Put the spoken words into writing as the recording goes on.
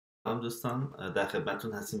سلام دوستان، در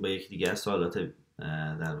خدمتتون هستیم با یکی دیگه از سوالات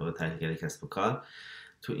در واقع تحلیلگر کسب و کار.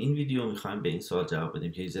 تو این ویدیو میخوایم به این سوال جواب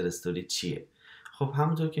بدیم که یوزر استوری چیه. خب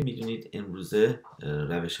همونطور که میدونید امروزه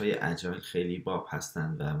روش های اجایل خیلی باب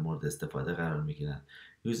هستن و مورد استفاده قرار میگیرن.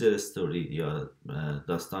 یوزر استوری یا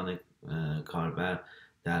داستان کاربر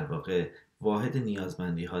در واقع واحد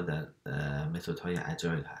نیازمندی ها در متد های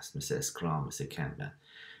اجایل هست، مثل اسکرام، مثل کنبن،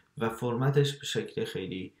 و فرمتش به شکل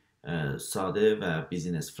خیلی ساده و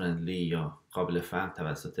بیزینس فرندلی یا قابل فهم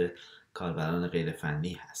توسط کاربران غیر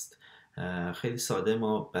فنی هست. خیلی ساده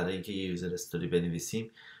ما برای اینکه یه یوزر استوری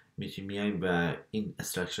بنویسیم میایم و این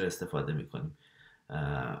استراکچر استفاده میکنیم.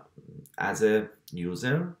 As a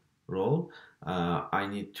user role, I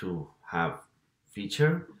need to have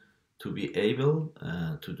feature to be able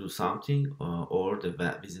to do something or the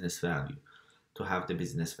business value. To have the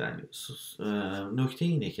business value. نکته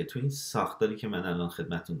اینه که تو این ساختاری که من الان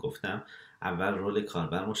خدمتون گفتم، اول رول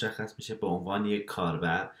کاربر مشخص میشه به عنوان یک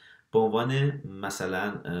کاربر، به عنوان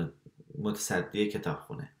مثلا متصدی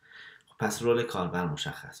کتابخونه. خب پس رول کاربر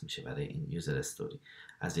مشخص میشه برای این یوزر استوری.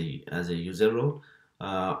 as a user role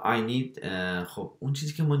I need. خب اون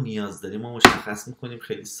چیزی که ما نیاز داریم ما مشخص میکنیم،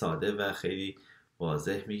 خیلی ساده و خیلی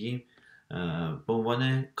واضح میگیم. به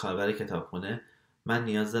عنوان کاربر کتابخونه من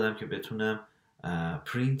نیاز دارم که بتونم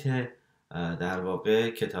پرینت در واقع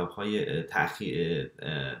کتاب های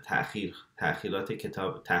تأخیرات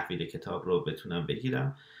کتاب، تحویل کتاب رو بتونم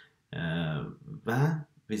بگیرم و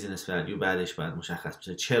بیزینس ولیو بعدش باید مشخص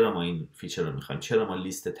بشه. چرا ما این فیچر رو میخوایم؟ چرا ما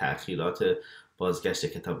لیست تأخیرات بازگشت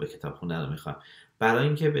کتاب به کتابخونه رو میخوایم؟ برای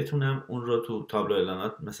اینکه بتونم اون رو تو تابلو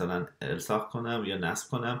اعلانات مثلا الساق کنم یا نصب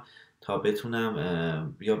کنم تا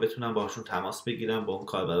بتونم باشون تماس بگیرم، با اون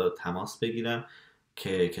کاربرا تماس بگیرم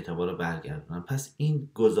که کتابا رو برگردونم. پس این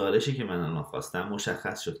گزارشی که من الان خواستم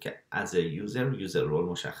مشخص شد که از یوزر رول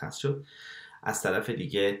مشخص شد، از طرف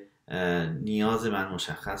دیگه نیاز من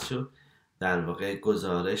مشخص شد. در واقع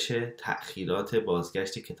گزارش تأخیرات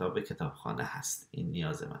بازگشت کتاب به کتابخانه هست این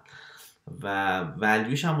نیاز من، و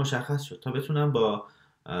ولیوش هم مشخص شد تا بتونم با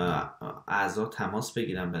اعضا تماس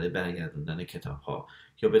بگیرم برای برگردوندن کتاب ها،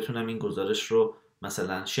 یا بتونم این گزارش رو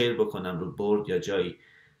مثلا شیر بکنم رو بورد یا جایی،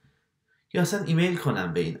 یا اصلا ایمیل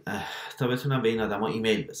کنم به این تا بتونم به این آدما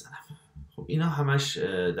ایمیل بزنم. خب اینا همش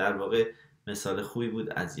در واقع مثال خوبی بود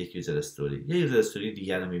از یک یوزر استوری. یه یوزر استوری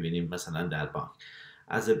دیگر رو میبینیم مثلا در بانک.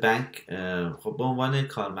 از بانک، خب به عنوان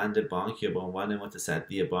کارمند بانک یا به عنوان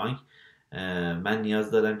متصدی بانک من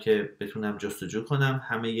نیاز دارم که بتونم جستجو کنم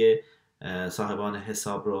همه صاحبان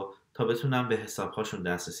حساب رو تا بتونم به حسابهاشون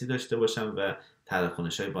دسترسی داشته باشم و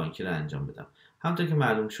تراکنش‌های بانکی رو انجام بدم. همونطور که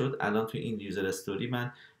معلوم شد الان تو این یوزر استوری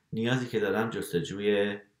من نیازی که دارم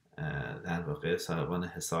جستجوی در واقع صاحبان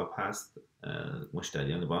حساب هست،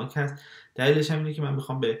 مشتریان بانک هست. دلیلش هم اینه که من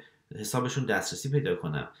میخوام به حسابشون دسترسی پیدا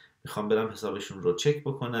کنم، میخوام برم حسابشون رو چک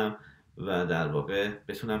بکنم و در واقع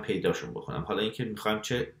بتونم پیداشون بکنم. حالا اینکه میخوایم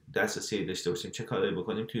چه دسترسی داشته باشیم، چه کاری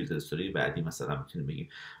بکنیم، توی یوزر استوری بعدی مثلا میتونیم بگیم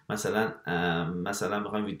مثلا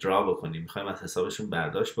میخوایم ویدرا بکنیم، میخوایم از حسابشون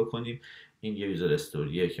برداشت بکنیم. این یه یوزر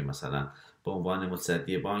استوریه که مثلا به عنوان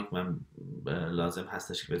متصدی بانک من لازم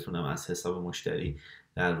هستش که بتونم از حساب مشتری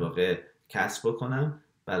در واقع کسب بکنم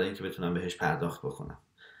برای اینکه بتونم بهش پرداخت بکنم.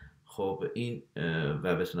 خب این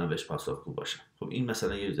و بتونم بهش پاسخگو باشم. خب این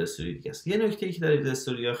مثلا یه یوزر استوری دیگه است. یه نکته ای که در یوزر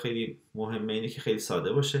استوری ها خیلی مهمه اینه که خیلی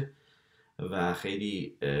ساده باشه و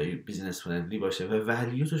خیلی بیزینس فرندلی باشه و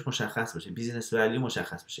ولیو توش مشخص باشه، بیزینس ولیو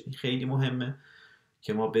مشخص باشه. این خیلی مهمه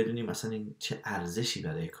که ما بدونیم مثلا این چه ارزشی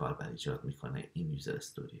برای کاربر ایجاد میکنه این یوزر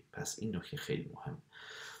استوری. پس این نکته خیلی مهمه.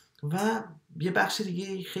 و یه بخش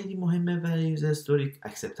دیگه خیلی مهمه برای یوزر استوری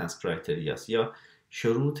اکسپتنس کرایتریا یا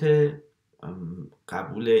شروط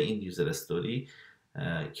قبول این یوزر استوری،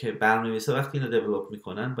 که برنامه‌نویسا وقتی اینو دیولپ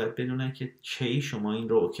میکنن باید بدونن که کی شما این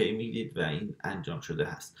رو اوکی میدید و این انجام شده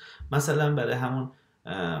هست. مثلا برای همون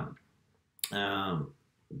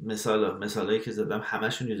مثالایی که زدم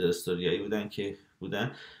همشون یوزر استوریایی بودن که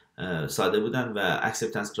ساده بودن و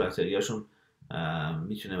اکسپتنس کرایتریاشون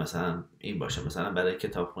میتونه مثلا این باشه. مثلا برای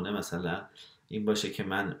کتابخونه مثلا این باشه که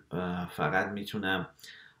من فقط میتونم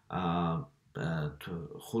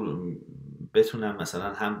بتونم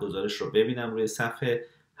مثلا هم گزارش رو ببینم روی صفحه،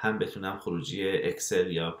 هم بتونم خروجی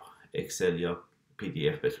اکسل یا پی دی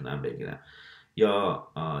اف بتونم بگیرم. یا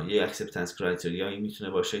یه اکسپتنس کرایتریا این میتونه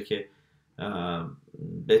باشه که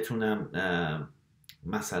بتونم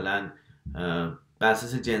مثلا بر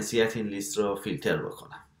اساس جنسیت این لیست رو فیلتر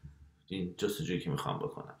بکنم، این جستجویی که میخوام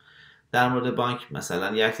بکنم. در مورد بانک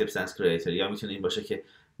مثلا یک اکسپتنس کرایتریا میتونه این باشه که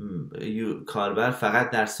کاربر فقط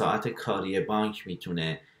در ساعت کاری بانک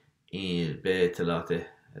میتونه به اطلاعات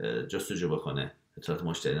جستجو بکنه اطلاعات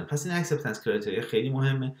مشتری. پس این اکسپتنس کرایتریا خیلی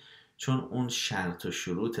مهمه، چون اون شرط و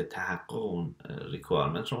شروط تحقق اون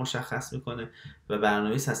ریکوایرمنت رو مشخص میکنه و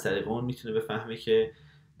برنامه‌نویس از طریق اون میتونه بفهمه که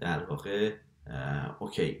در واقع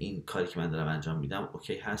اوکی این کاری که من دارم انجام میدم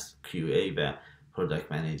اوکی هست، QA و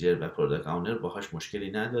پروداکت منیجر و پروداکت اونر باهاش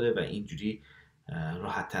مشکلی نداره و اینجوری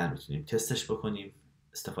راحت تر میتونیم تستش بکنیم،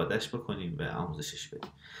 استفادهش بکنیم و آموزشش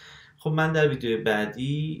بدیم. خب من در ویدیو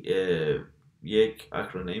بعدی یک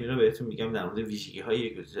اکرونیمی رو بهتون میگم در مورد ویژگی های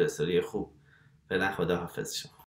یک یوزر استوری خوب. فعلا خداحافظ شما.